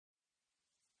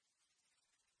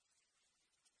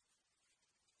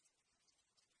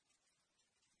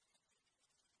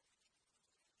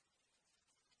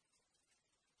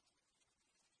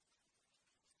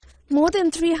More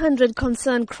than 300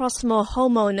 concerned Crossmoor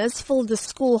homeowners filled the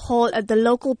school hall at the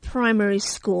local primary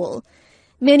school.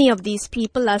 Many of these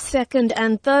people are second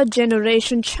and third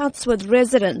generation Chatsworth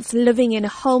residents living in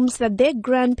homes that their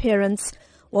grandparents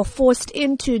were forced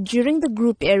into during the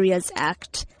Group Areas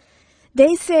Act.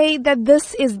 They say that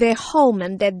this is their home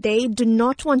and that they do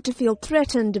not want to feel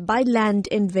threatened by land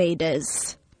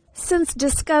invaders. Since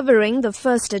discovering the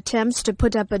first attempts to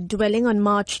put up a dwelling on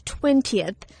March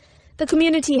 20th, the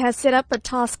community has set up a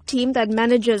task team that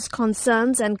manages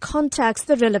concerns and contacts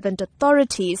the relevant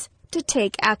authorities to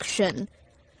take action.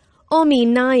 Omi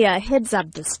Naya heads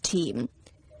up this team.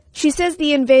 She says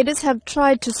the invaders have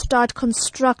tried to start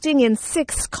constructing in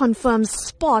 6 confirmed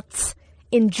spots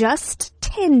in just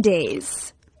 10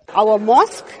 days. Our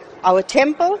mosque, our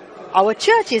temple, our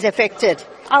church is affected.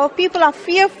 Our people are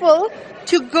fearful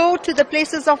to go to the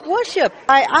places of worship.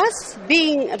 By us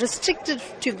being restricted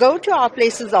to go to our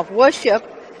places of worship,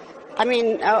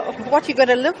 what you got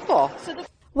to live for?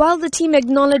 While the team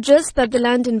acknowledges that the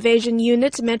Land Invasion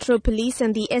Unit, Metro Police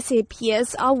and the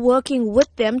SABC are working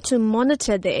with them to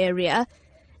monitor the area,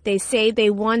 they say they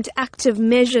want active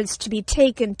measures to be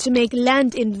taken to make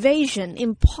land invasion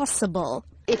impossible.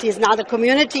 It is now the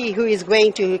community who is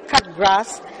going to cut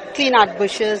grass, clean out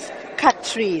bushes, cut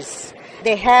trees.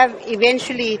 They have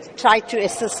eventually tried to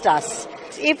assist us.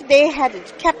 If they had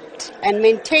kept and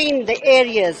maintained the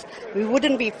areas, we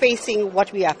wouldn't be facing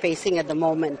what we are facing at the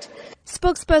moment.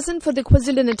 Spokesperson for the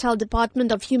KwaZulu-Natal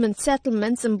Department of Human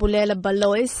Settlements, Mbulela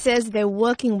Baloy, says they're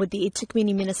working with the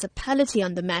eThekwini municipality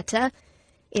on the matter,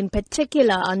 in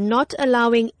particular are not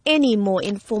allowing any more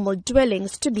informal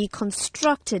dwellings to be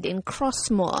constructed in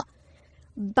Crossmoor.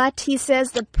 But he says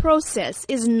the process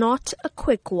is not a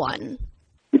quick one.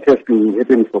 It has been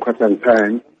happening for quite some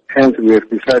time. Hence, we have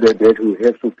decided that we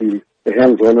have to be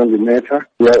hands-on on the matter.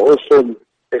 We are also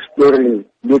exploring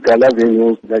legal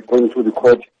avenues like going to the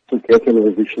court to get an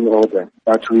eviction order.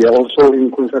 But we are also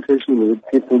in consultation with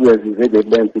people who have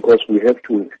invaded land because we have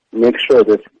to make sure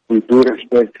that we do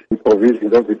respect the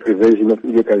provisions of the Prevention of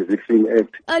Illegal Eviction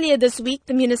Act. Earlier this week,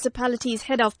 the municipality's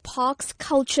head of Parks,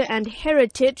 Culture and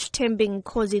Heritage, Tembing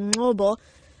Khozi-Ngobo,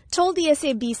 told the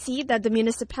SABC that the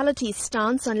municipality's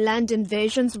stance on land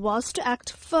invasions was to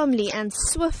act firmly and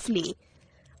swiftly.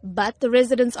 But the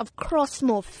residents of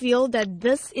Crossmoor feel that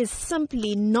this is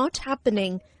simply not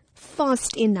happening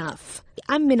fast enough.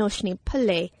 I'm Minoshni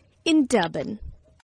Pillay in Durban.